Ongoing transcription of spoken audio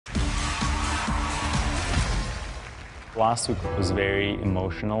Last week was very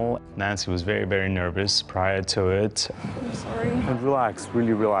emotional. Nancy was very, very nervous prior to it. I'm sorry. And relax,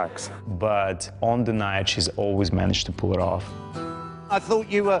 really relax. But on the night, she's always managed to pull it off. I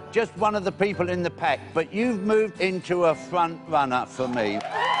thought you were just one of the people in the pack, but you've moved into a front runner for me. 8,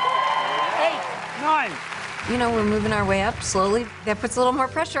 9. You know, we're moving our way up slowly. That puts a little more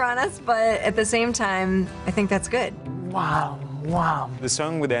pressure on us, but at the same time, I think that's good. Wow, wow. The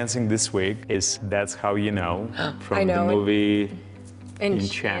song we're dancing this week is That's How You Know from know the it. movie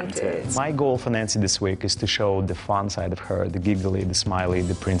Enchanted. My goal for Nancy this week is to show the fun side of her, the giggly, the smiley,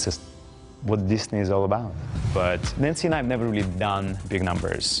 the princess, what Disney is all about. But Nancy and I have never really done big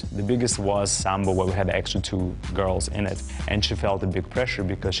numbers. The biggest was Samba, where we had extra 2 girls in it, and she felt a big pressure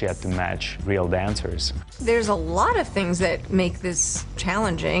because she had to match real dancers. There's a lot of things that make this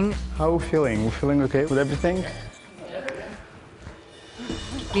challenging. How are we feeling? We're feeling okay with everything?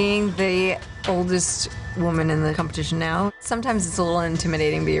 Being the oldest woman in the competition now, sometimes it's a little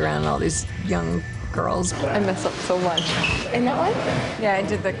intimidating being around all these young girls. I mess up so much. In that one? Yeah, I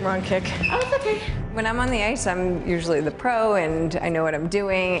did the wrong kick. Oh, it's okay. When I'm on the ice, I'm usually the pro and I know what I'm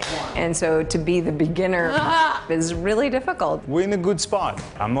doing. And so to be the beginner is really difficult. We're in a good spot.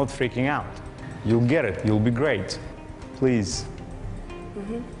 I'm not freaking out. You'll get it. You'll be great. Please.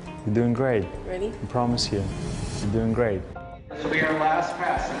 You're doing great. Ready? I promise you. You're doing great. This will be our last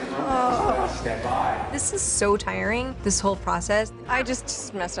pass. Step by. This is so tiring, this whole process. I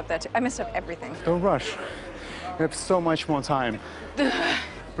just messed up that. I messed up everything. Don't rush. We have so much more time.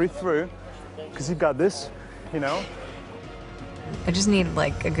 Breathe through, because you've got this, you know? I just need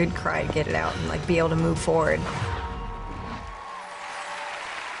like a good cry to get it out and like be able to move forward.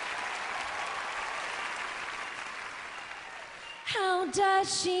 How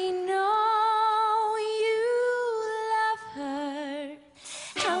does she know you love her?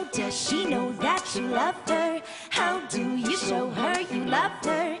 How does she know that you love her? How do you show her you love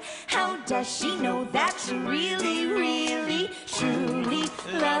her? How does she know that you really, really, truly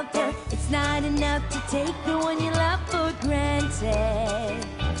love her? It's not enough to take the one you love for granted.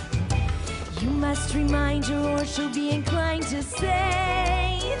 You must remind her or she'll be inclined to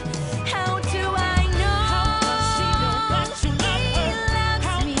say, how do I know?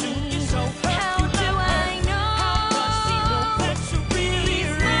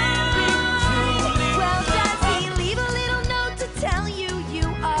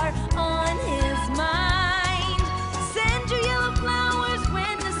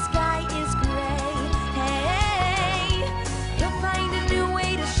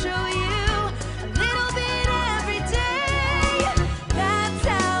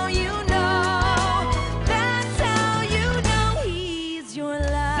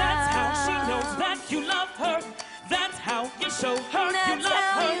 Show her you love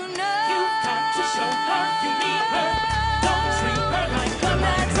her. You got to show her you need her. Don't treat her like a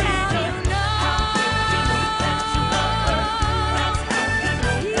reader. How do you know that you love her? That's how you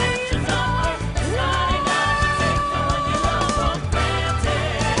know that you love her. It's not enough to take the one you love for granted.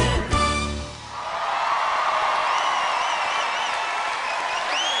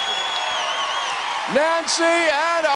 Nancy and